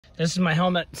This is my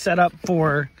helmet set up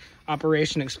for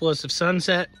Operation Explosive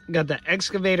Sunset. Got the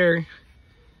excavator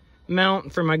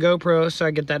mount for my GoPro so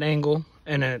I get that angle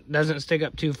and it doesn't stick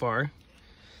up too far.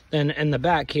 Then in the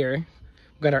back here,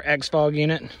 we've got our X-Fog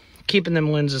unit, keeping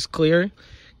them lenses clear.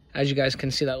 As you guys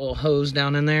can see, that little hose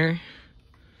down in there.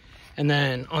 And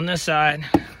then on this side,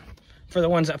 for the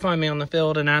ones that find me on the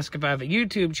field and ask if I have a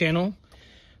YouTube channel,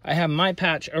 I have my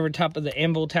patch over top of the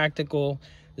Anvil Tactical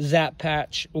Zap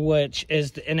patch, which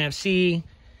is the NFC,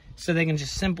 so they can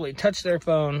just simply touch their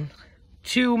phone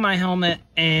to my helmet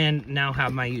and now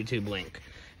have my YouTube link.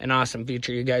 An awesome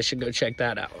feature. You guys should go check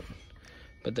that out.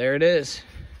 But there it is.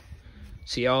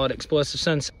 See y'all at Explosive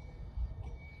Sunset.